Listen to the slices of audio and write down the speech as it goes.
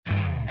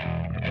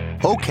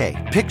Okay,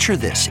 picture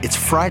this. It's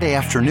Friday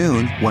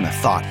afternoon when a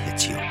thought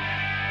hits you.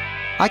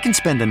 I can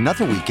spend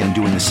another weekend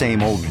doing the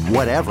same old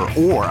whatever,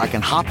 or I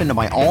can hop into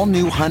my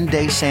all-new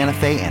Hyundai Santa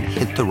Fe and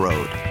hit the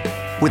road.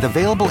 With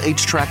available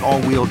H-Track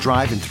all-wheel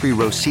drive and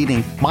 3-row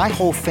seating, my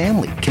whole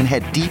family can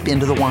head deep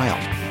into the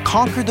wild.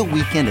 Conquer the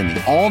weekend in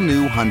the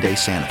all-new Hyundai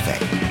Santa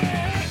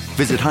Fe.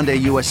 Visit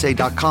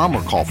HyundaiUSA.com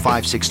or call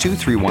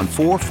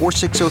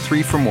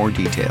 562-314-4603 for more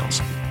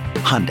details.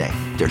 Hyundai,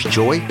 there's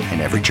joy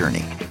in every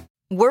journey.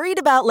 Worried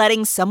about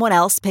letting someone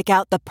else pick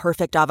out the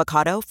perfect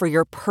avocado for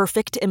your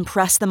perfect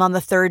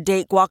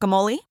impress-them-on-the-third-date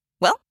guacamole?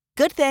 Well,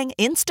 good thing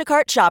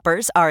Instacart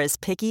shoppers are as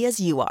picky as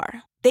you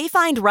are. They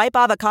find ripe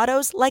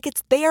avocados like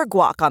it's their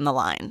guac on the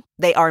line.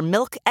 They are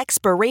milk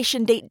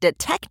expiration date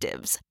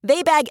detectives.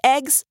 They bag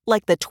eggs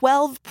like the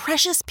 12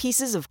 precious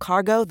pieces of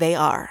cargo they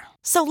are.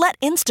 So let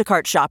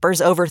Instacart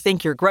shoppers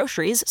overthink your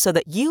groceries so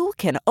that you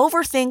can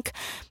overthink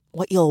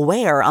what you'll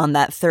wear on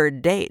that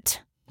third date.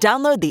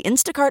 Download the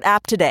Instacart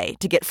app today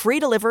to get free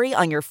delivery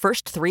on your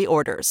first 3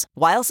 orders,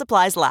 while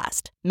supplies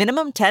last.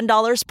 Minimum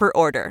 $10 per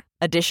order.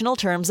 Additional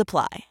terms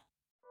apply.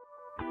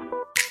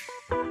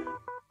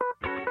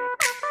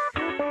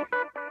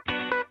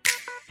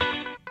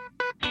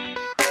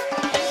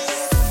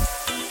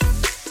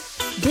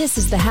 This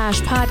is the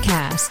Hash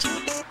Podcast.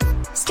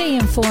 Stay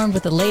informed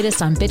with the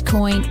latest on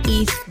Bitcoin,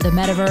 ETH, the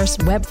metaverse,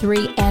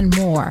 Web3, and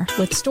more,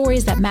 with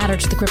stories that matter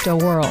to the crypto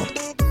world.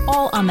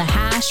 All on the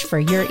Hash for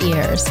your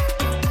ears.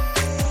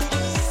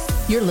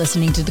 You're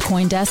listening to the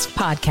CoinDesk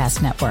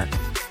Podcast Network.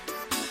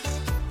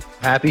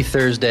 Happy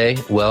Thursday.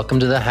 Welcome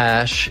to the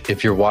Hash.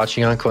 If you're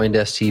watching on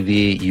CoinDesk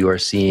TV, you are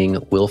seeing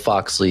Will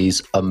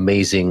Foxley's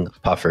amazing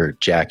puffer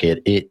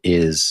jacket. It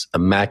is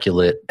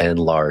immaculate and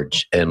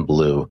large and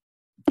blue.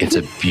 It's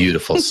a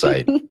beautiful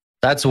sight.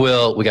 That's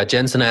Will. We got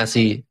Jen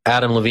Sanasi,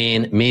 Adam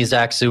Levine, me,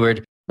 Zach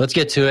Seward. Let's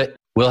get to it.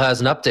 Will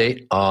has an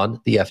update on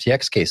the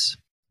FTX case.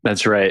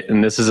 That's right.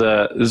 And this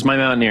is my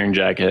mountaineering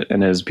jacket,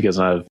 and it is because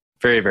I'm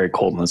very, very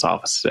cold in this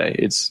office today.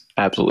 It's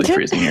absolutely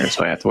freezing here,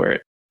 so I have to wear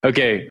it.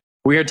 Okay,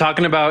 we are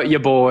talking about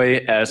your boy,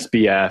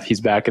 SBF. He's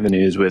back in the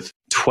news with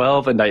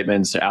 12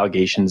 indictments,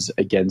 allegations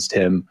against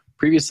him.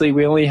 Previously,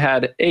 we only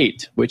had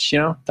 8, which,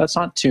 that's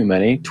not too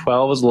many.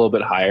 12 is a little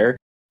bit higher,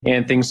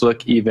 and things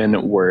look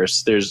even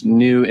worse. There's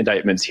new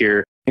indictments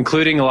here,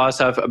 including a lot of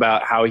stuff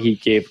about how he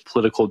gave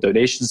political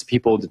donations to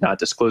people, did not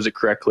disclose it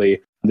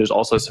correctly. There's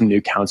also some new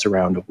counts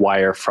around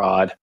wire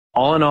fraud.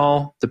 All in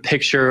all, the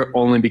picture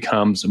only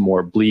becomes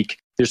more bleak.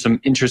 There's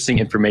some interesting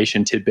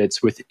information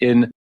tidbits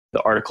within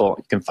the article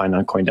you can find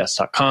on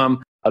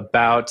CoinDesk.com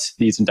about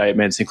these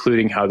indictments,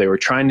 including how they were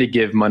trying to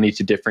give money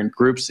to different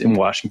groups in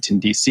Washington,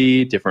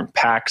 D.C., different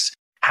PACs,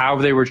 how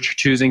they were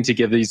choosing to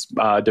give these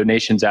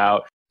donations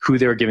out, who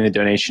they were giving the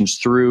donations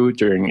through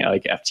during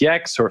like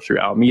FTX or through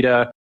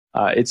Alameda.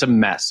 It's a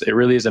mess. It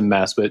really is a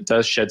mess, but it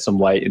does shed some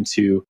light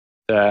into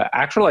the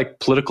actual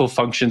political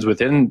functions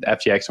within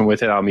FTX and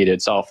within Alameda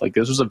itself.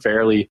 This was a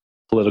fairly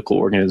political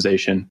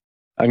organization.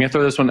 I'm going to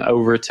throw this one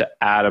over to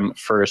Adam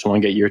first. I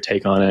want to get your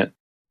take on it.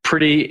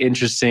 Pretty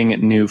interesting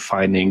new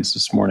findings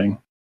this morning.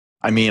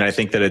 I mean, I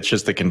think that it's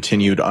just the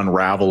continued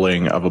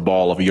unraveling of a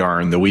ball of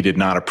yarn that we did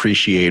not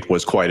appreciate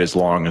was quite as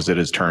long as it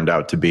has turned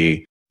out to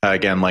be.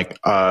 Again,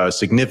 a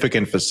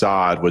significant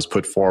facade was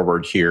put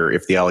forward here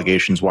if the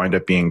allegations wind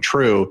up being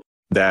true,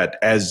 that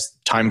as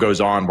time goes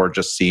on, we're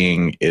just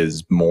seeing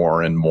is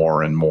more and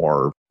more and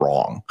more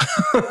wrong.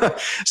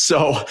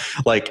 So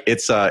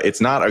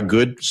it's not a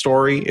good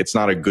story. It's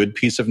not a good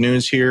piece of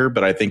news here,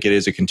 but I think it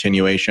is a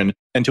continuation.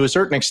 And to a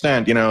certain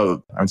extent, I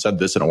haven't said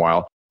this in a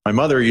while. My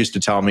mother used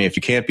to tell me, if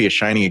you can't be a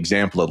shining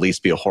example, at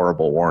least be a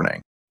horrible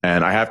warning.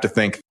 And I have to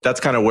think that's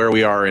kind of where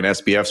we are in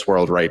SBF's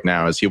world right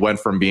now, is he went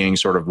from being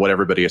sort of what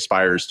everybody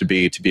aspires to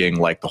being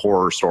like the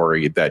horror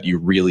story that you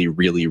really,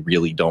 really,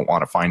 really don't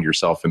want to find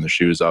yourself in the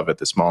shoes of at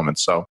this moment.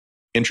 So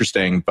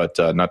interesting, but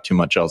not too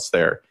much else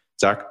there.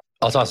 Zach?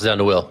 I'll toss it down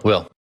to Will.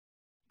 Will.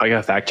 I got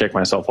to fact check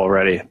myself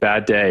already.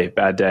 Bad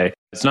day.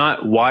 It's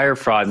not wire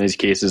fraud in these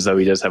cases, though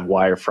he does have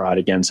wire fraud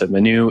against him.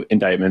 The new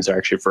indictments are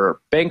actually for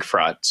bank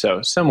fraud.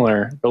 So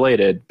similar,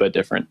 related, but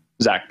different.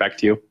 Zach, back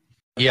to you.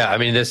 Yeah, I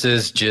mean, this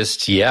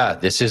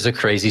is a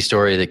crazy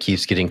story that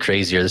keeps getting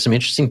crazier. There's some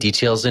interesting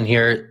details in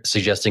here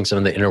suggesting some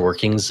of the inner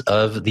workings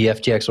of the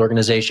FTX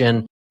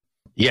organization.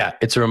 Yeah,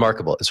 it's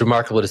remarkable. It's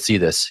remarkable to see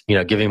this,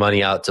 giving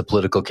money out to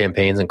political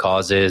campaigns and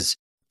causes,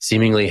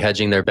 seemingly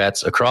hedging their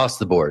bets across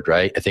the board,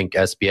 right? I think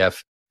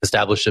SBF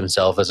established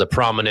himself as a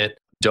prominent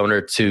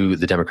donor to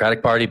the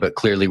Democratic Party, but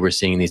clearly we're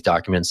seeing in these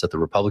documents that the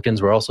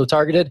Republicans were also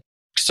targeted,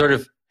 sort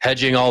of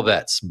hedging all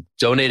bets,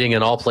 donating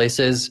in all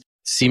places,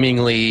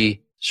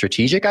 seemingly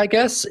strategic, I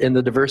guess, in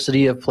the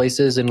diversity of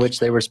places in which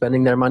they were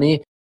spending their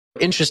money.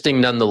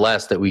 Interesting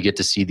nonetheless that we get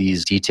to see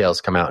these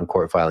details come out in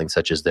court filings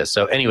such as this.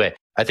 So anyway,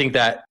 I think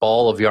that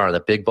ball of yarn,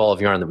 that big ball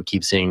of yarn that we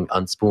keep seeing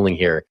unspooling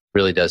here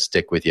really does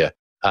stick with you.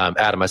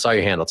 Adam, I saw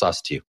your hand. I'll toss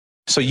it to you.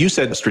 So you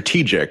said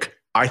strategic.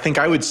 I think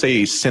I would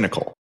say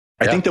cynical.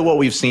 I think that what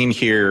we've seen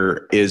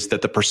here is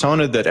that the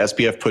persona that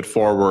SBF put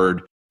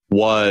forward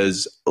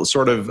was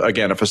sort of,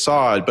 again, a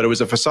facade, but it was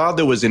a facade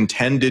that was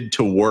intended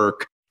to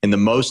work in the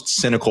most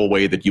cynical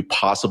way that you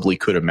possibly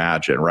could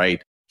imagine,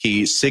 right?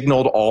 He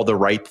signaled all the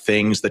right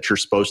things that you're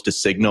supposed to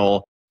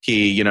signal.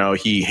 He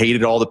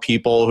hated all the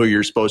people who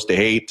you're supposed to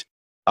hate,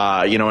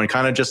 and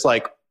kind of just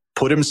like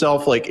put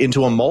himself like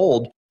into a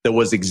mold that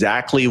was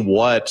exactly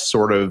what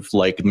sort of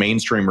like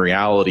mainstream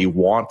reality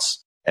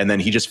wants. And then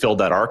he just filled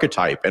that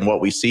archetype. And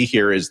what we see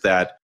here is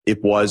that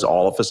it was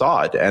all a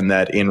facade, and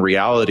that in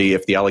reality,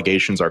 if the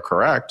allegations are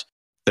correct,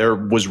 there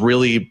was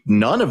really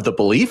none of the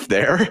belief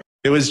there.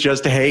 It was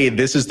just, hey,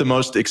 this is the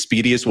most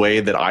expeditious way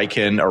that I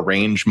can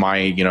arrange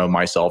my,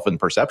 myself and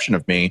perception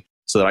of me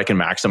so that I can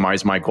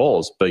maximize my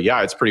goals. But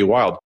yeah, it's pretty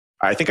wild.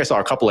 I think I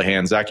saw a couple of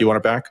hands. Zach, you want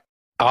it back?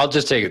 I'll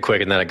just take it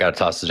quick, and then I got to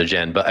toss it to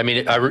Jen. But I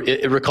mean,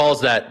 it recalls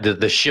that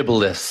the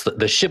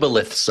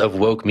shibboleths of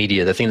woke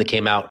media, the thing that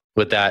came out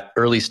with that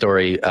early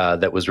story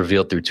that was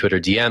revealed through Twitter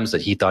DMs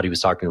that he thought he was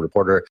talking to a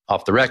reporter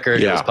off the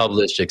record, it was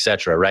published,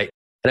 etc. Right?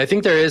 And I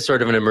think there is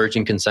sort of an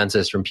emerging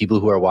consensus from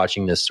people who are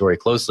watching this story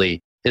closely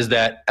is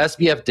that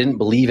SBF didn't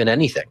believe in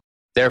anything.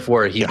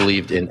 Therefore, he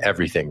believed in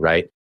everything,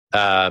 right?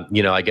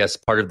 I guess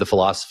part of the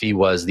philosophy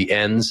was the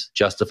ends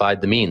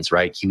justified the means,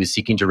 right? He was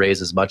seeking to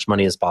raise as much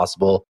money as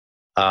possible,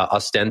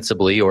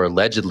 ostensibly or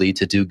allegedly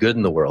to do good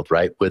in the world,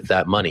 right? With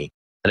that money.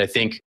 And I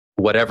think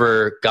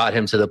whatever got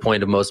him to the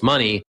point of most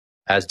money,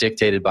 as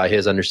dictated by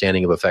his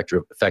understanding of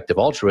effective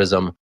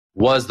altruism,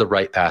 was the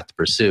right path to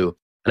pursue.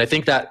 And I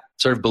think that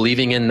sort of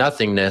believing in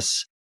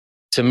nothingness,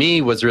 to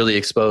me, was really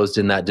exposed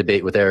in that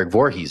debate with Eric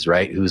Voorhees,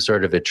 right? Who's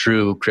sort of a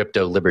true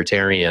crypto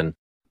libertarian.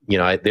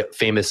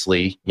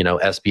 Famously,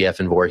 SBF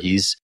and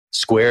Voorhees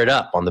squared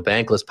up on the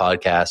Bankless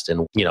podcast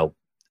and,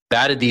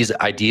 batted these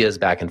ideas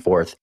back and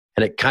forth.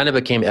 And it kind of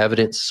became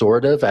evident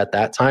sort of at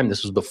that time.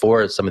 This was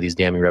before some of these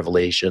damning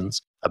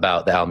revelations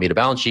about the Alameda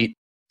balance sheet.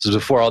 This was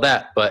before all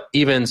that. But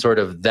even sort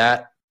of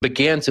that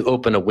began to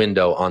open a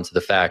window onto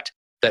the fact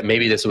that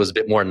maybe this was a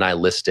bit more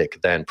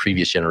nihilistic than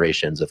previous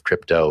generations of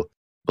crypto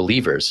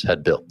believers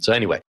had built. So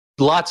anyway,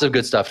 lots of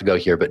good stuff to go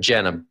here. But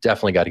Jen, I'm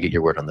definitely got to get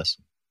your word on this.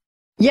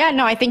 Yeah,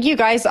 no, I think you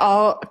guys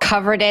all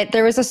covered it.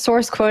 There was a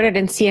source quoted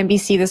in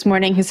CNBC this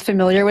morning who's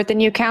familiar with the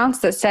new counts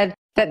that said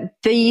that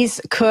these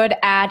could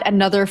add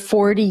another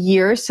 40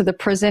 years to the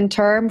prison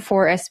term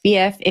for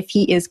SBF if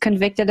he is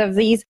convicted of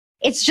these.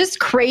 It's just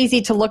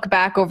crazy to look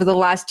back over the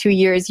last 2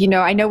 years.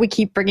 I know we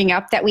keep bringing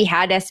up that we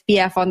had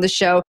SBF on the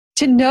show.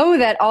 To know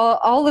that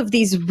all of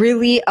these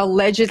really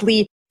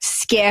allegedly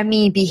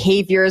scammy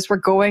behaviors were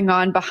going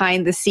on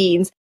behind the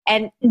scenes,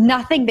 and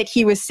nothing that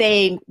he was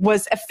saying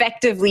was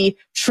effectively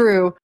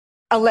true,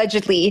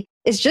 allegedly,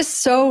 is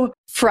just so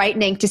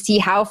frightening to see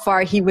how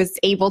far he was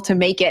able to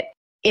make it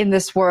in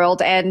this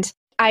world. And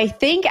I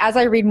think as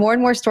I read more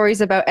and more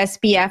stories about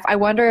SBF, I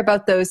wonder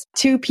about those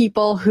two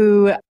people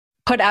who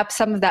put up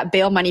some of that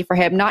bail money for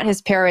him, not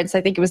his parents.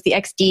 I think it was the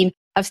ex-dean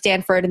of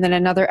Stanford and then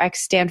another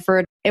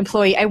ex-Stanford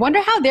employee. I wonder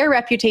how their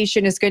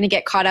reputation is going to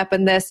get caught up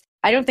in this.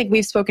 I don't think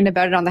we've spoken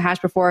about it on The Hash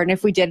before. And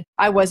if we did,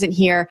 I wasn't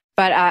here.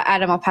 But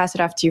Adam, I'll pass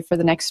it off to you for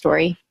the next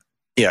story.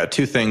 Yeah,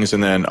 two things,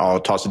 and then I'll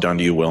toss it down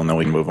to you, Will, and then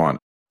we can move on.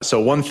 So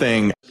one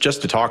thing,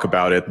 just to talk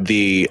about it,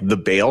 the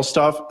bail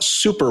stuff,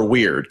 super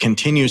weird,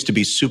 continues to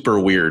be super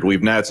weird.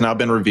 It's now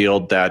been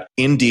revealed that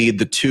indeed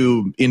the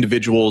two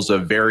individuals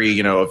of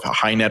of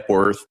high net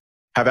worth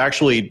have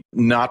actually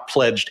not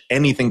pledged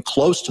anything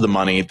close to the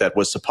money that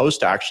was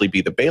supposed to actually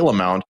be the bail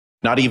amount,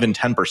 not even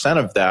 10%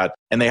 of that,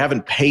 and they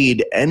haven't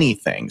paid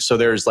anything. So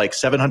there's like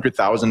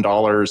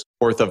 $700,000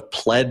 worth of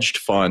pledged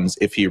funds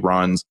if he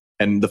runs,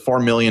 and the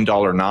 $4 million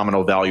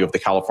nominal value of the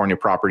California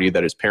property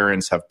that his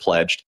parents have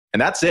pledged.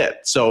 And that's it.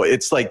 So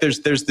it's like there's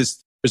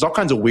all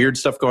kinds of weird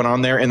stuff going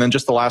on there. And then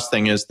just the last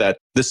thing is that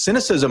the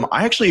cynicism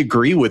I actually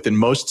agree with in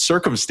most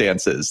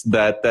circumstances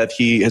that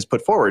he has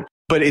put forward.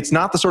 But it's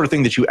not the sort of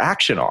thing that you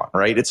action on,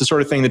 right? It's the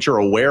sort of thing that you're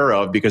aware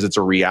of because it's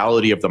a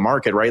reality of the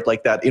market, right?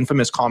 Like that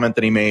infamous comment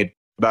that he made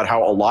about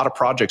how a lot of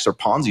projects are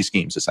Ponzi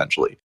schemes,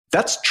 essentially.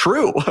 That's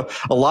true.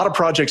 A lot of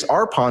projects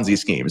are Ponzi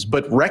schemes,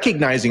 but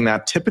recognizing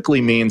that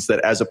typically means that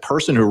as a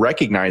person who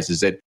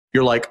recognizes it,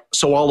 you're like,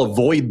 so I'll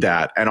avoid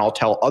that and I'll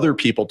tell other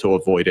people to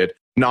avoid it,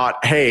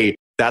 not, hey,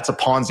 that's a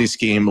Ponzi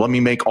scheme. Let me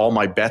make all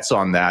my bets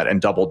on that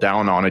and double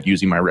down on it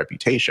using my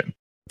reputation.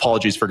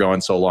 Apologies for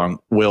going so long.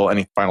 Will,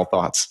 any final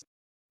thoughts?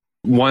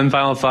 One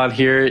final thought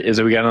here is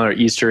that we got another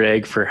Easter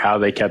egg for how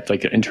they kept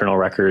like internal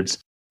records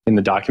in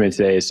the document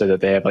today, so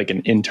that they have like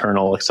an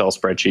internal Excel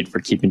spreadsheet for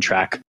keeping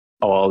track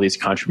of all these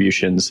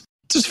contributions.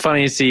 It's just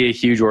funny to see a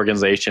huge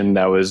organization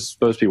that was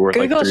supposed to be worth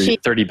Google like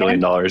 $30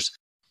 billion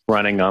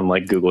running on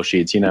like Google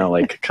Sheets,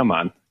 like, come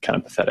on, kind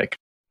of pathetic.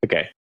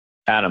 Okay.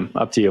 Adam,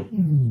 up to you.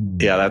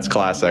 Yeah, that's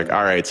classic.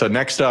 All right. So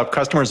next up,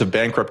 customers of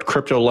bankrupt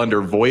crypto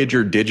lender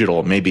Voyager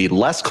Digital may be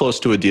less close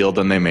to a deal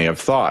than they may have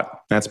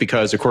thought. That's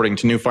because, according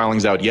to new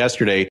filings out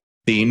yesterday,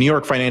 the New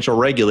York financial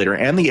regulator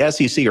and the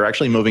SEC are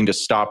actually moving to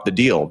stop the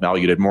deal,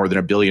 valued at more than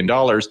 $1 billion,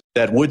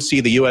 that would see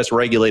the U.S.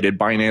 regulated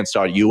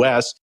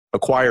Binance.US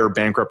acquire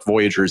bankrupt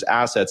Voyager's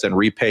assets and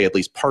repay at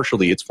least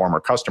partially its former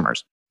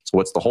customers. So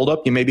what's the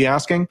holdup, you may be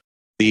asking?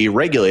 The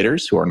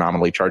regulators, who are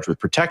nominally charged with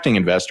protecting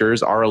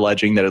investors, are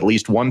alleging that at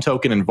least one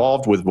token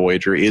involved with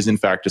Voyager is in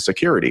fact a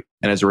security,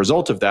 and as a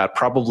result of that,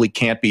 probably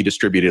can't be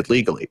distributed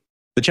legally.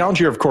 The challenge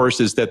here, of course,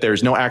 is that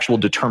there's no actual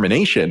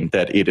determination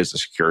that it is a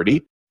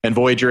security, and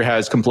Voyager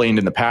has complained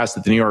in the past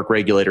that the New York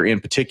regulator in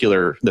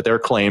particular, that their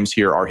claims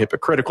here are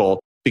hypocritical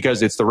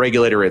because it's the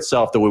regulator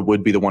itself that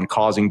would be the one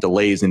causing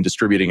delays in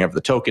distributing of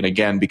the token,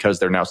 again, because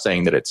they're now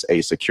saying that it's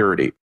a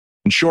security.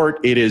 In short,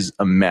 it is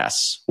a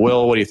mess.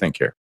 Will, what do you think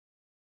here?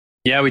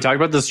 Yeah, we talked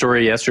about the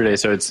story yesterday,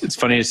 so it's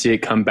funny to see it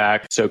come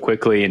back so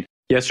quickly. And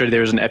yesterday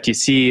there was an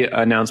FTC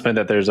announcement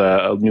that there's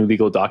a new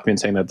legal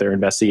document saying that they're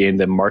investigating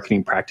the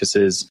marketing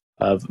practices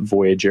of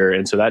Voyager.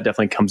 And so that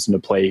definitely comes into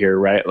play here,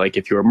 right? Like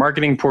if you were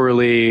marketing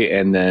poorly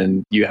and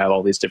then you have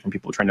all these different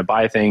people trying to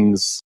buy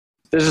things,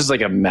 this is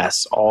like a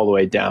mess all the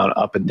way down,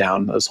 up and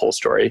down this whole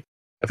story.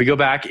 If we go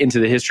back into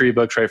the history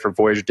books, right, for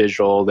Voyager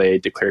Digital, they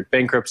declared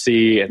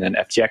bankruptcy and then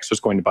FTX was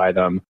going to buy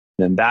them.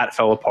 Then that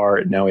fell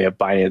apart. Now we have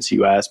Binance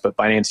US, but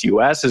Binance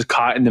US is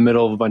caught in the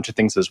middle of a bunch of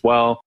things as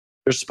well.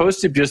 They're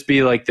supposed to just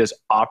be like this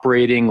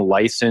operating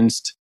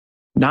licensed,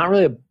 not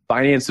really a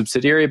Binance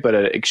subsidiary, but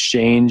an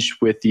exchange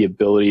with the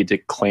ability to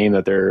claim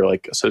that they're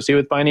like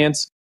associated with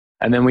Binance.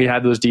 And then we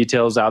had those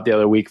details out the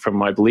other week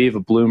from, I believe, a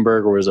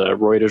Bloomberg or was a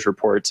Reuters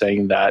report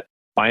saying that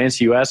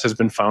Binance US has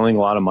been funneling a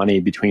lot of money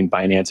between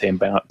Binance and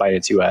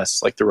Binance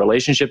US. Like the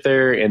relationship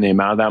there and the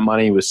amount of that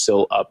money was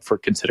still up for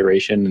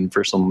consideration and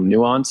for some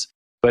nuance.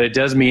 But it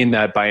does mean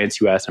that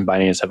Binance US and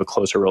Binance have a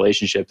closer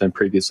relationship than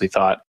previously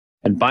thought.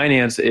 And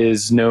Binance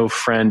is no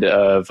friend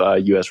of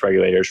US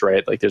regulators,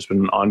 right? Like there's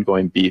been an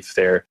ongoing beef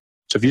there.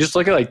 So if you just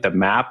look at like the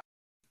map,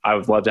 I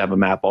would love to have a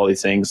map, all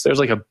these things. There's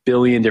like a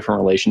billion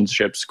different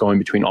relationships going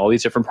between all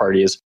these different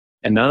parties,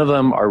 and none of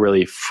them are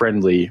really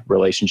friendly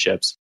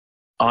relationships.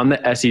 On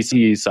the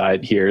SEC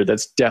side here,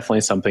 that's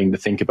definitely something to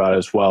think about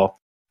as well,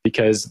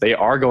 because they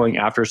are going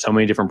after so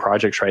many different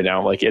projects right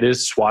now. Like it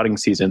is swatting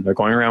season. They're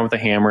going around with a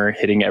hammer,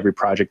 hitting every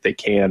project they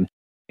can.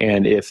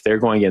 And if they're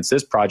going against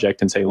this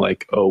project and saying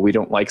like, oh, we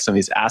don't like some of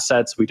these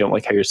assets, we don't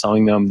like how you're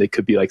selling them, they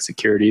could be like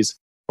securities.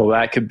 Well,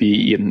 that could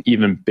be an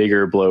even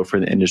bigger blow for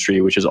the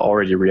industry, which is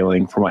already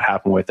reeling from what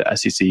happened with the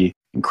SEC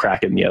and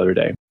Kraken the other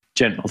day.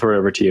 Jen, I'll throw it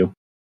over to you.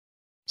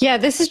 Yeah,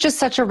 this is just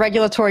such a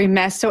regulatory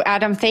mess. So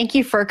Adam, thank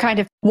you for kind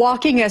of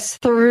walking us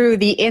through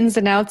the ins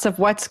and outs of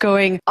what's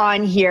going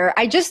on here.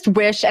 I just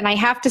wish, and I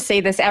have to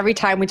say this every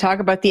time we talk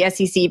about the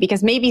SEC,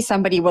 because maybe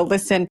somebody will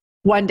listen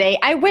one day.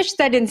 I wish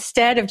that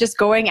instead of just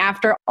going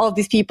after all of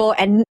these people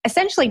and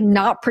essentially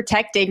not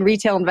protecting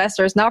retail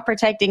investors, not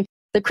protecting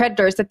the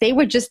creditors, that they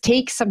would just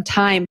take some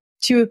time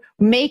to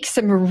make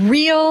some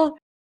real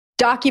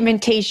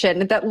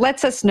documentation that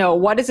lets us know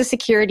what is a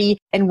security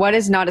and what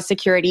is not a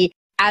security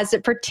as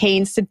it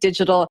pertains to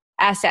digital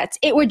assets.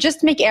 It would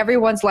just make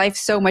everyone's life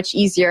so much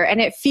easier.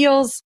 And it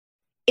feels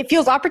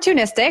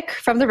opportunistic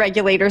from the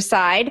regulator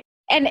side.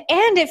 And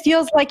it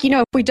feels like,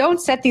 if we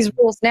don't set these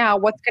rules now,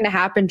 what's going to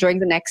happen during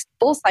the next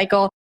bull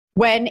cycle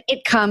when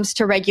it comes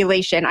to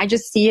regulation? I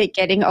just see it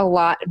getting a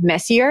lot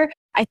messier.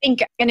 I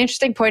think an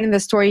interesting point in the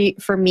story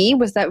for me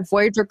was that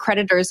Voyager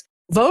creditors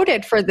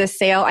voted for this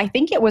sale. I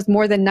think it was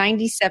more than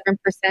 97%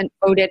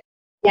 voted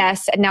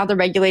yes. And now the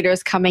regulator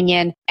is coming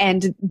in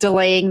and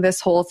delaying this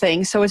whole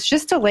thing. So it's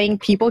just delaying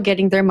people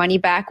getting their money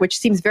back, which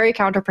seems very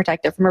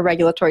counterproductive from a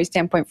regulatory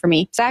standpoint for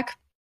me. Zach?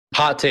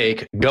 Hot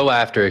take, go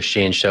after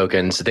exchange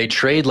tokens. They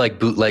trade like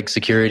bootleg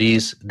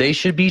securities. They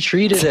should be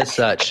treated as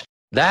such.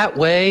 That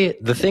way,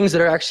 the things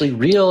that are actually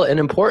real and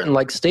important,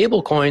 like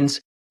stable coins,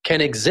 can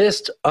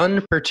exist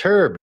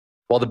unperturbed.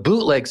 While the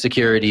bootleg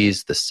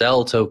securities, the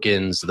Cell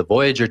tokens, the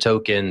Voyager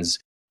tokens,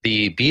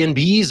 the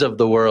BNBs of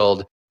the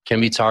world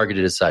can be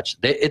targeted as such.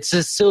 It's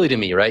just silly to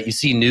me, right? You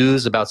see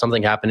news about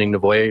something happening to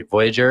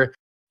Voyager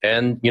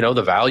and,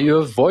 the value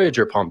of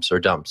Voyager pumps or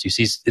dumps. You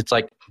see, it's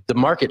like the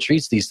market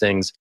treats these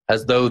things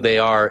as though they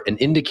are an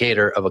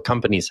indicator of a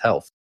company's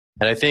health.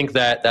 And I think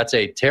that that's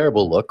a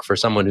terrible look for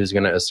someone who's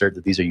going to assert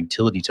that these are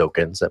utility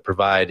tokens that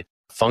provide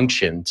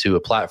function to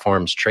a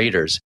platform's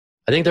traders.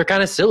 I think they're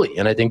kind of silly.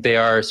 And I think they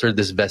are sort of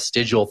this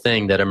vestigial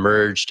thing that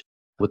emerged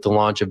with the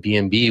launch of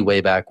BNB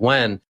way back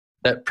when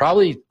that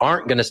probably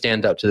aren't going to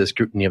stand up to the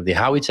scrutiny of the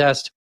Howey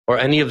test or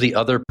any of the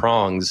other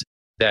prongs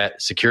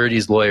that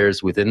securities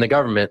lawyers within the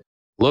government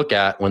look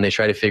at when they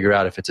try to figure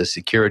out if it's a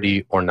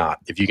security or not,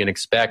 if you can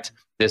expect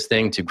this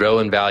thing to grow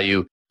in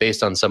value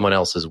based on someone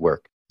else's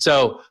work.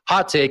 So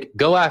hot take,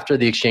 go after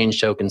the exchange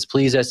tokens.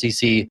 Please,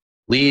 SEC,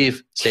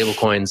 leave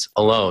stablecoins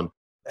alone.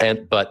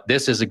 But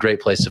this is a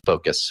great place to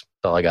focus.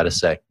 That's all I got to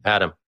say.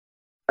 Adam.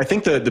 I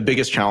think the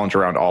biggest challenge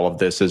around all of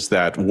this is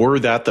that were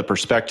that the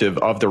perspective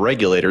of the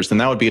regulators, then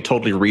that would be a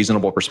totally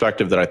reasonable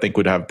perspective that I think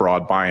would have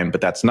broad buy-in, but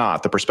that's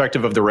not. The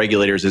perspective of the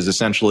regulators is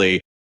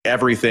essentially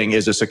everything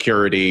is a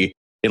security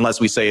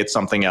unless we say it's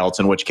something else,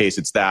 in which case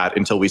it's that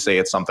until we say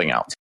it's something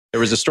else. There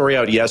was a story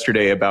out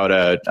yesterday about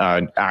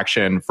an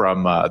action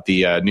from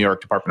the New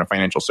York Department of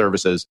Financial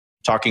Services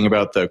talking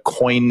about the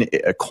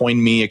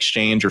CoinMe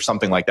exchange or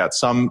something like that,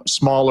 some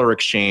smaller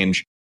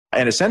exchange.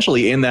 And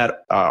essentially in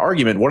that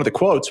argument, one of the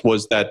quotes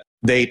was that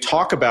they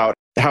talk about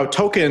how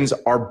tokens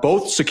are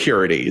both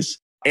securities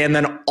and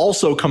then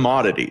also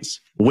commodities,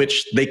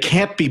 which they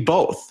can't be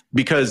both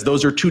because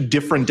those are two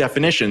different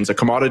definitions. A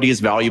commodity is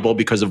valuable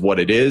because of what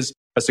it is.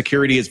 A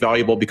security is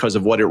valuable because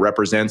of what it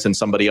represents in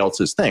somebody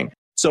else's thing.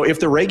 So if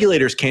the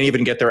regulators can't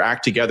even get their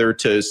act together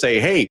to say,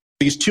 hey,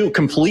 these two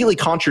completely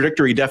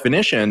contradictory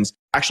definitions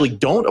actually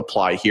don't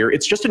apply here,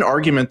 it's just an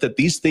argument that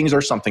these things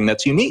are something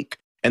that's unique.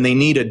 And they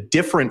need a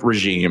different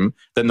regime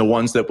than the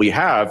ones that we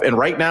have. And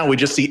right now, we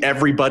just see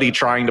everybody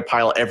trying to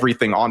pile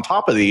everything on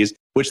top of these,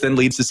 which then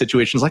leads to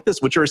situations like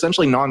this, which are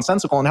essentially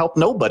nonsensical and help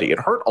nobody. It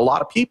hurt a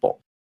lot of people.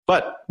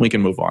 But we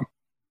can move on.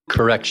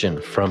 Correction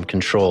from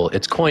Control.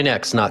 It's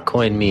CoinX, not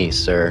CoinMe,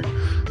 sir.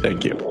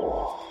 Thank you.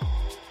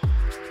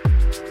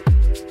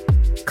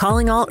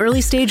 Calling all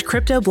early-stage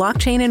crypto,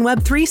 blockchain, and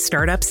Web3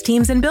 startups,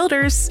 teams, and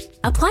builders.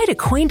 Apply to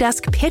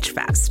CoinDesk Pitch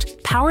Fest,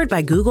 powered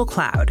by Google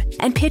Cloud,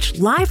 and pitch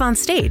live on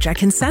stage at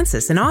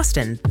Consensus in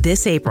Austin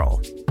this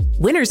April.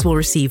 Winners will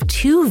receive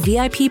 2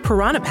 VIP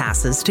Piranha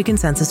Passes to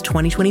Consensus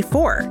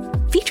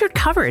 2024, featured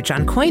coverage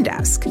on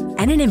CoinDesk,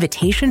 and an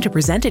invitation to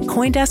present at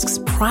CoinDesk's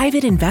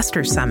Private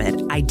Investor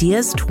Summit,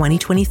 Ideas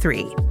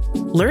 2023.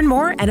 Learn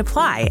more and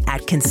apply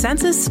at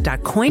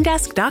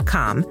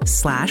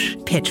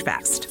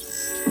consensus.coindesk.com/pitchfest.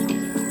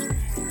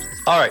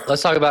 All right,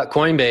 let's talk about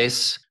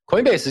Coinbase.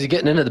 Coinbase is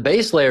getting into the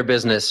base layer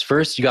business.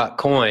 First, you got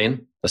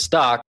Coin, the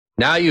stock.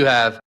 Now you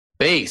have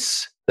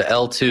Base, the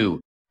L2,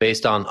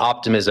 based on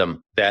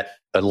optimism that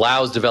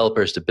allows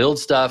developers to build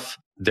stuff.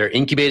 They're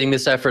incubating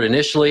this effort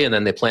initially, and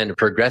then they plan to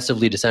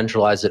progressively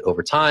decentralize it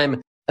over time.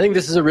 I think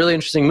this is a really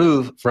interesting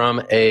move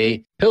from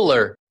a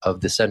pillar of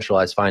the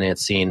centralized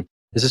finance scene.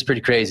 This is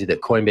pretty crazy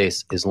that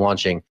Coinbase is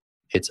launching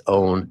its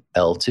own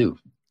L2.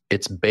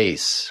 It's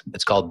Base.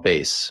 It's called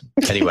Base.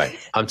 Anyway,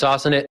 I'm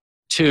tossing it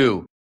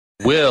to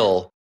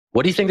Will.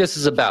 What do you think this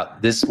is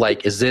about?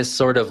 Is this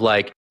sort of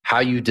like how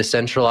you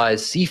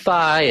decentralize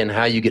CeFi and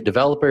how you get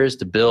developers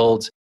to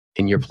build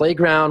in your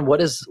playground?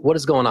 What is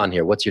going on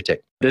here? What's your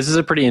take? This is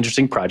a pretty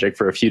interesting project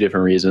for a few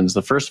different reasons.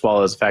 The first of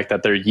all is the fact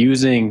that they're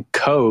using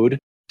code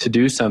to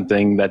do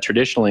something that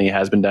traditionally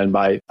has been done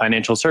by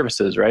financial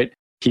services, right?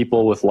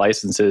 People with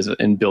licenses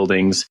in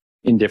buildings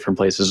in different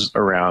places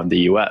around the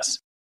US.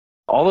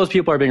 All those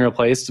people are being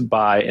replaced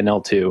by an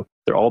L2.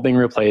 They're all being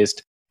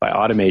replaced by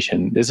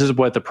automation. This is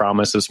what the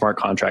promise of smart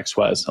contracts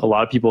was. A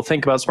lot of people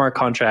think about smart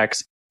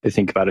contracts. They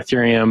think about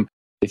Ethereum.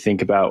 They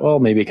think about, well,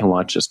 maybe I can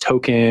launch this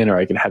token or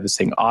I can have this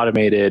thing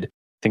automated.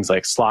 Things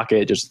like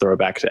Slockit, just throw it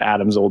back to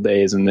Adam's old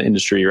days in the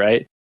industry,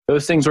 right?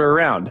 Those things were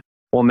around.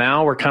 Well,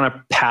 now we're kind of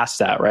past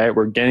that, right?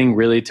 We're getting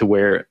really to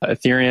where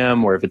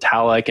Ethereum or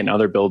Vitalik and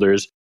other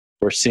builders,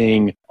 we're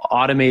seeing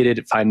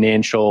automated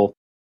financial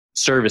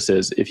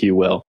services, if you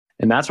will.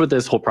 And that's what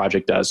this whole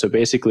project does. So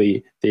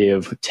basically, they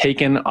have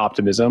taken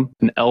Optimism,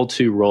 an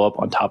L2 rollup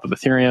on top of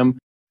Ethereum.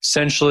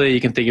 Essentially, you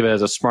can think of it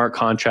as a smart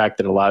contract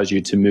that allows you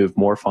to move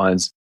more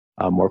funds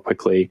more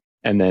quickly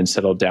and then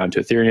settle down to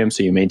Ethereum.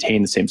 So you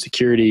maintain the same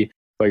security,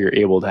 but you're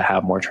able to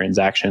have more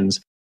transactions.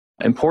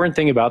 Important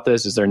thing about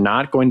this is they're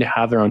not going to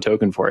have their own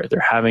token for it. They're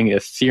having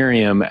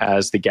Ethereum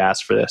as the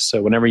gas for this.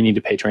 So whenever you need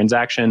to pay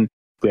transaction,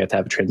 we have to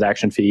have a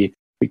transaction fee.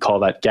 We call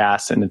that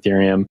gas in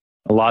Ethereum.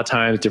 A lot of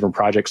times, different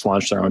projects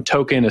launch their own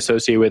token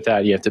associated with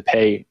that. You have to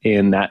pay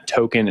in that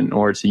token in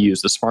order to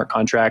use the smart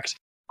contract.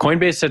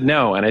 Coinbase said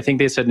no, and I think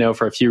they said no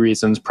for a few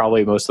reasons,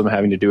 probably most of them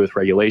having to do with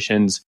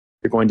regulations.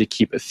 They're going to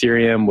keep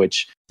Ethereum,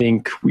 which I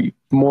think we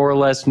more or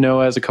less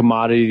know as a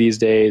commodity these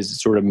days.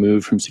 It's sort of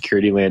moved from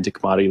security land to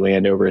commodity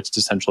land over its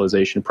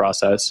decentralization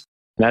process.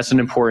 And that's an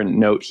important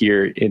note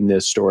here in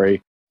this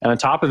story. And on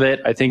top of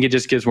it, I think it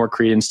just gives more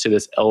credence to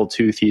this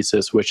L2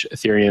 thesis, which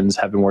Ethereans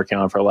have been working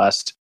on for the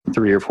last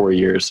 3 or 4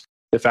 years.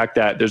 The fact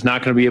that there's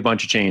not going to be a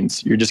bunch of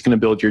chains. You're just going to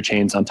build your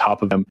chains on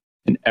top of them,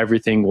 and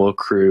everything will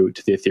accrue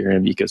to the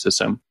Ethereum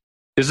ecosystem.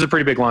 This is a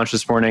pretty big launch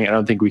this morning. I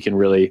don't think we can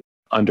really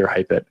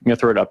underhype it. I'm going to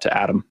throw it up to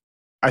Adam.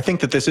 I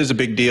think that this is a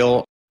big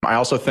deal. I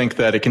also think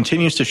that it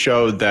continues to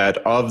show that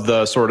of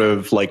the sort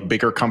of like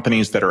bigger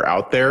companies that are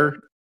out there,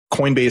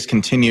 Coinbase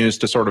continues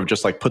to sort of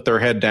just like put their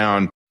head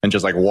down and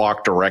just like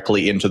walk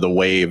directly into the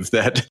wave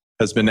that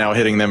has been now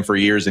hitting them for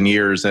years and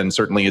years, and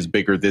certainly is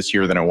bigger this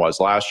year than it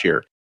was last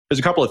year. There's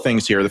a couple of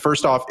things here. The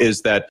first off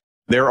is that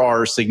there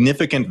are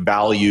significant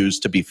values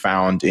to be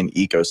found in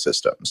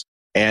ecosystems.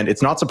 And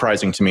it's not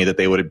surprising to me that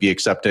they would be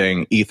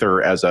accepting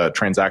Ether as a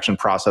transaction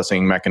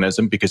processing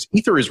mechanism, because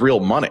Ether is real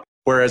money.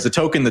 Whereas a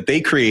token that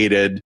they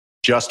created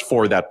just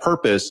for that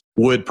purpose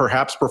would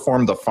perhaps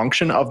perform the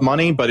function of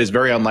money, but is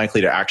very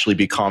unlikely to actually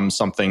become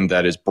something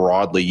that is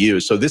broadly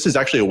used. So this is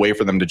actually a way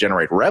for them to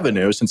generate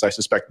revenue, since I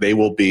suspect they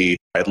will be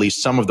at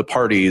least some of the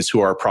parties who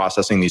are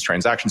processing these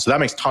transactions. So that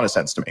makes a ton of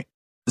sense to me.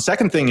 The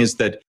second thing is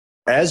that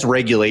as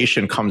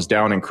regulation comes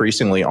down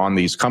increasingly on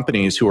these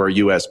companies who are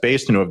US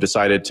based and who have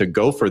decided to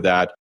go for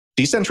that,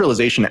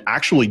 decentralization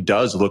actually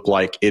does look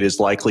like it is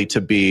likely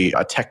to be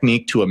a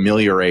technique to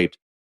ameliorate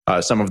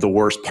some of the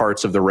worst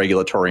parts of the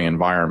regulatory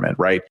environment,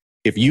 right?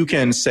 If you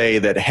can say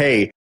that,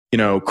 hey,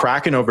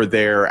 Kraken over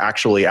there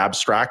actually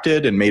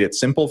abstracted and made it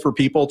simple for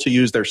people to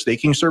use their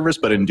staking service.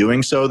 But in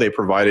doing so, they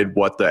provided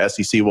what the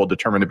SEC will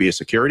determine to be a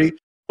security.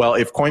 Well,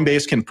 if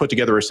Coinbase can put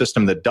together a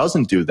system that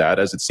doesn't do that,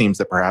 as it seems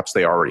that perhaps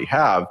they already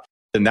have,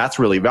 then that's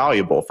really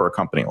valuable for a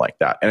company like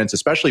that. And it's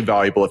especially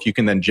valuable if you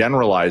can then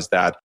generalize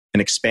that and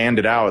expand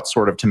it out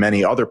sort of to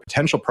many other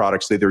potential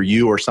products that either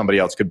you or somebody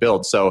else could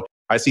build. So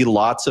I see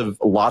lots of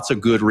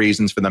good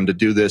reasons for them to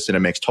do this, and it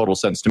makes total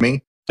sense to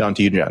me. Down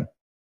to you, Jen.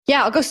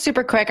 Yeah, I'll go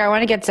super quick. I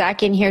want to get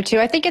Zach in here too.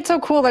 I think it's so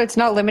cool that it's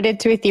not limited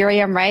to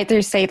Ethereum, right?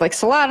 There's say like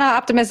Solana,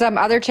 Optimism,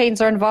 other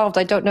chains are involved.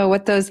 I don't know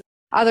what those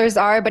others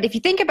are, but if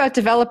you think about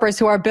developers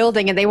who are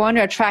building and they want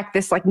to attract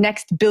this like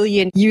next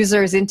billion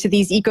users into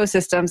these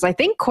ecosystems, I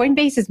think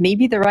Coinbase is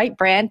maybe the right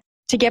brand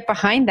to get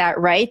behind that,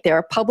 right? They're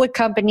a public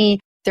company.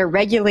 They're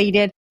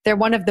regulated. They're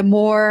one of the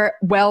more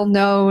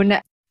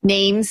well-known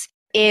names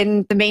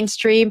in the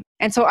mainstream.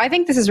 And so I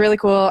think this is really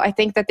cool. I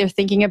think that they're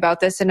thinking about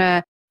this in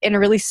a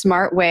really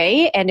smart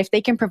way. And if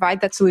they can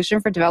provide that solution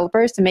for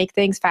developers to make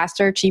things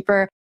faster,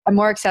 cheaper, and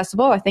more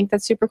accessible, I think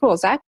that's super cool.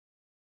 Zach?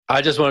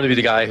 I just wanted to be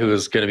the guy who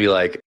was going to be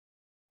like,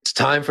 it's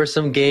time for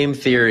some game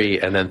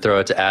theory, and then throw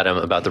it to Adam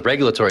about the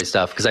regulatory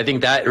stuff. Because I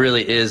think that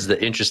really is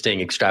the interesting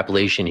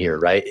extrapolation here,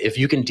 right? If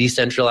you can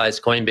decentralize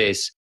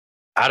Coinbase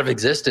out of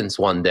existence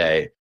one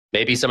day,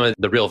 maybe some of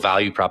the real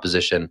value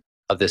proposition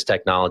of this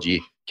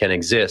technology can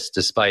exist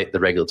despite the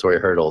regulatory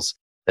hurdles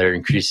that are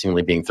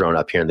increasingly being thrown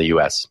up here in the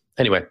US.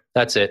 Anyway,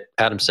 that's it.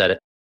 Adam said it.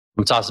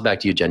 I'm going to toss it back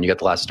to you, Jen. You got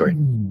the last story.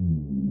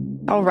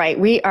 All right.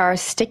 We are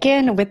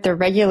sticking with the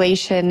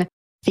regulation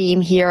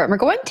theme here. We're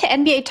going to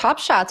NBA Top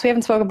Shots. We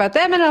haven't spoken about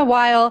them in a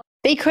while.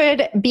 They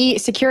could be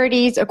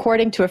securities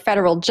according to a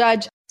federal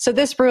judge. So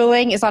this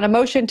ruling is on a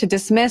motion to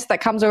dismiss that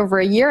comes over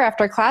a year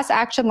after a class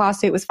action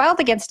lawsuit was filed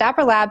against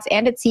Dapper Labs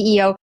and its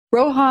CEO,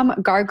 Roham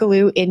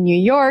Gargaloo in New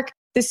York.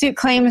 The suit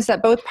claims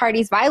that both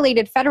parties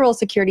violated federal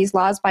securities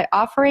laws by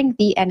offering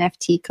the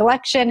NFT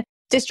collection.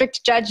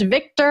 District Judge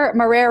Victor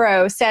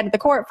Marrero said the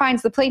court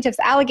finds the plaintiff's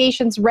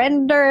allegations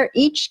render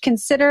each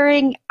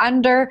considering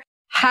under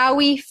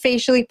Howie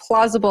facially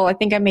plausible. I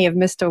think I may have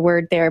missed a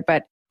word there,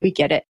 but we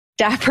get it.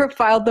 Dapper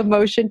filed the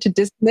motion to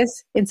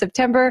dismiss in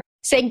September,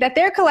 saying that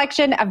their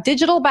collection of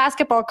digital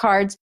basketball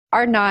cards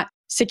are not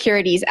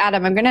securities.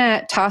 Adam, I'm going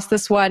to toss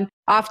this one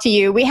off to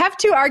you. We have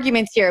two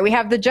arguments here. We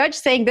have the judge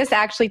saying this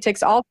actually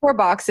ticks all four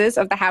boxes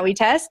of the Howie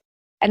test.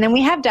 And then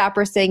we have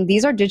Dapper saying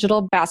these are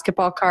digital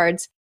basketball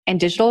cards and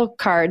digital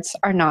cards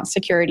are not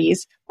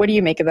securities. What do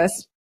you make of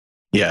this?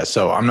 Yeah,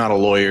 so I'm not a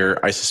lawyer.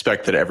 I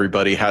suspect that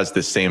everybody has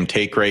this same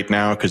take right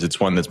now because it's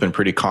one that's been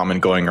pretty common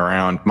going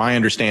around. My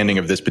understanding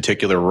of this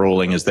particular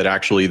ruling is that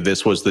actually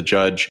this was the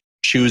judge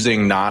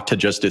choosing not to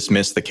just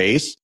dismiss the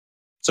case.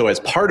 So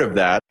as part of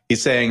that,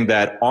 he's saying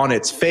that on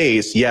its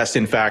face, yes,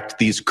 in fact,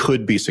 these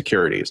could be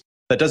securities.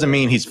 That doesn't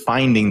mean he's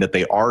finding that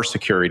they are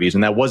securities.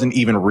 And that wasn't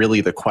even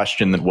really the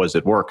question that was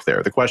at work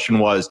there. The question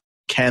was,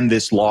 can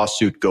this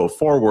lawsuit go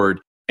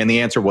forward? And the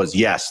answer was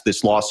yes,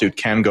 this lawsuit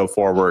can go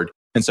forward.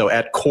 And so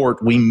at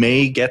court, we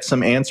may get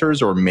some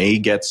answers or may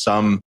get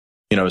some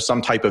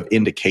type of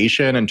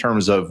indication in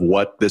terms of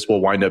what this will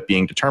wind up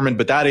being determined.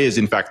 But that is,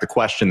 in fact, the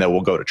question that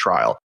will go to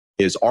trial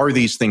is, are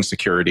these things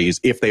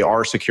securities? If they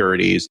are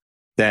securities,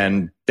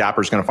 then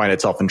Dapper's going to find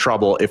itself in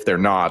trouble. If they're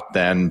not,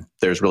 then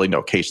there's really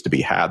no case to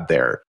be had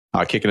there.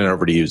 Kicking it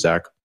over to you,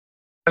 Zach.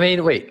 I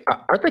mean, wait,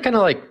 aren't they kind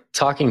of like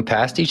talking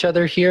past each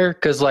other here?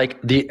 Because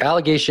like the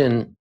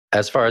allegation,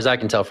 as far as I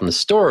can tell from the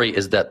story,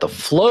 is that the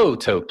Flow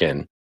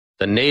token,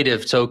 the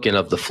native token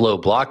of the Flow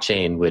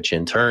blockchain, which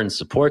in turn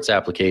supports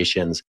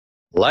applications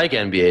like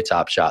NBA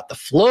Top Shot, the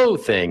Flow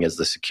thing is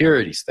the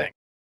securities thing.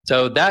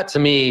 So that to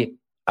me,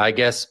 I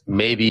guess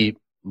maybe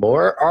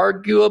more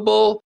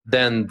arguable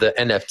than the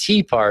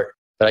NFT part,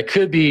 but I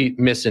could be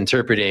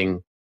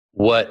misinterpreting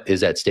what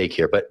is at stake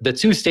here. But the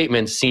two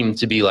statements seem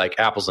to be like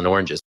apples and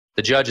oranges.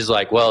 The judge is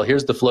like, well,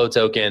 here's the Flow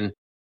token,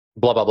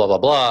 blah, blah, blah, blah,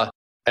 blah.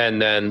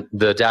 And then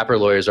the Dapper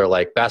lawyers are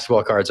like,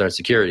 basketball cards aren't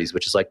securities,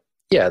 which is like,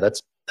 yeah,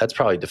 that's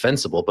probably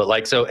defensible. But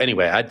like, so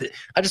anyway,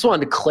 I just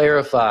wanted to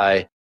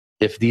clarify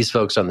if these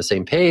folks are on the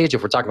same page,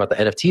 if we're talking about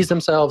the NFTs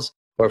themselves,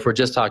 or if we're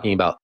just talking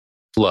about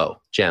Flow.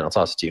 Jan, I'll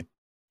toss it to you.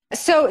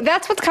 So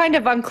that's what's kind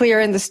of unclear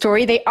in the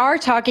story. They are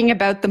talking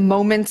about the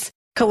Moments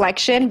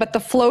collection, but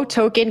the Flow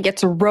token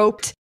gets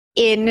roped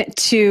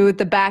into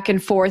the back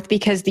and forth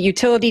because the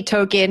utility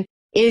token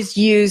is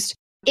used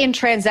in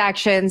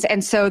transactions.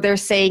 And so they're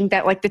saying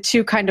that like the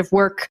two kind of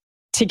work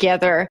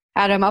together.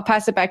 Adam, I'll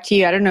pass it back to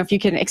you. I don't know if you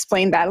can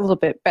explain that a little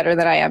bit better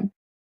than I am.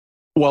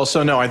 Well,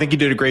 so no, I think you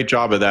did a great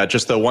job of that.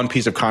 Just the one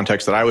piece of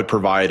context that I would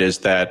provide is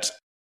that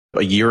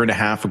a year and a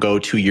half ago,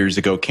 2 years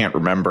ago, can't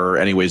remember.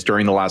 Anyways,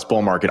 during the last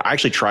bull market, I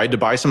actually tried to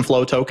buy some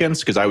Flow tokens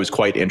because I was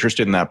quite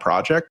interested in that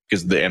project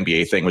because the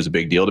NBA thing was a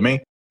big deal to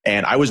me.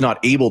 And I was not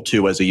able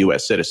to as a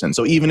US citizen.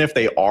 So even if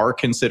they are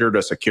considered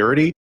a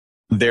security,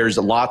 there's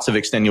lots of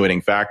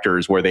extenuating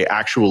factors where they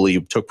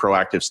actually took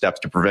proactive steps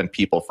to prevent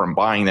people from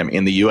buying them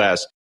in the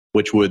US.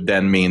 which would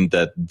then mean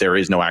that there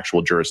is no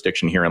actual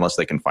jurisdiction here unless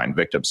they can find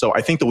victims. So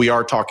I think that we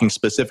are talking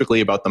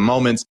specifically about the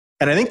moments.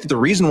 And I think that the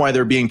reason why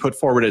they're being put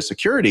forward as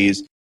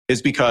securities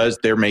is because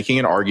they're making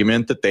an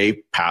argument that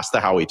they passed the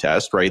Howey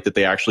test, right? That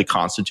they actually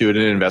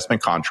constituted an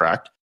investment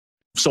contract.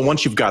 So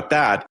once you've got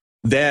that,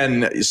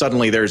 then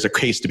suddenly there's a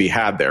case to be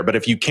had there. But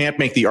if you can't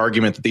make the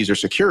argument that these are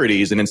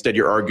securities and instead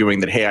you're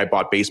arguing that, hey, I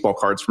bought baseball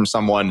cards from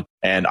someone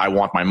and I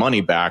want my money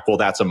back, well,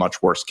 that's a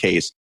much worse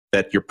case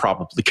that you're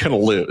probably going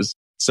to lose.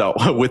 So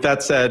with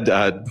that said,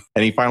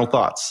 any final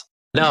thoughts?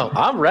 No,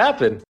 I'm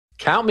wrapping.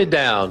 Count me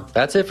down.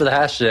 That's it for the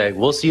Hash today.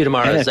 We'll see you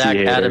tomorrow. Zach,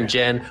 Adam,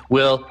 Jen,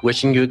 Will,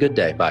 wishing you a good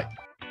day. Bye.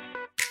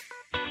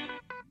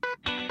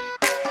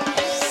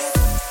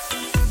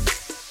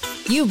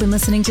 You've been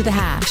listening to The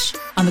Hash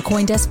on the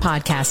CoinDesk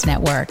Podcast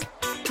Network.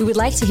 We would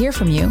like to hear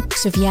from you,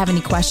 so if you have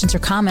any questions or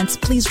comments,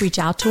 please reach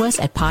out to us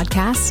at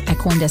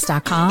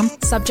podcasts@coindesk.com,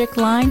 subject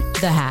line,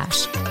 The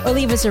Hash, or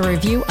leave us a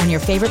review on your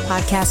favorite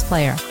podcast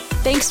player.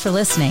 Thanks for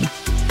listening.